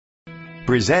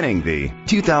Presenting the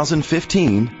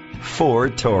 2015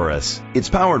 Ford Taurus. It's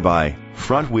powered by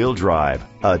front-wheel drive,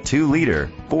 a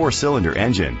 2-liter 4-cylinder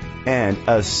engine, and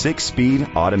a 6-speed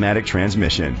automatic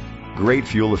transmission. Great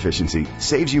fuel efficiency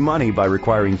saves you money by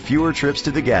requiring fewer trips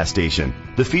to the gas station.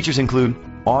 The features include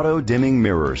auto-dimming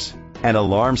mirrors, an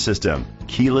alarm system,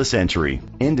 keyless entry,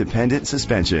 independent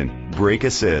suspension, brake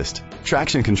assist,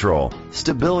 traction control,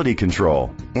 stability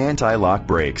control, anti-lock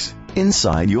brakes.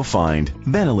 Inside you'll find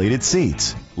ventilated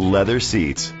seats, leather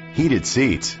seats, heated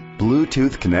seats,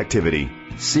 Bluetooth connectivity,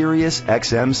 Sirius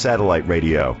XM satellite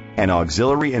radio, and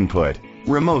auxiliary input,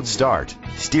 remote start,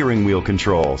 steering wheel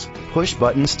controls, push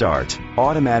button start,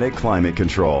 automatic climate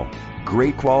control.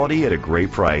 Great quality at a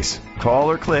great price.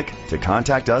 Call or click to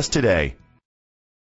contact us today.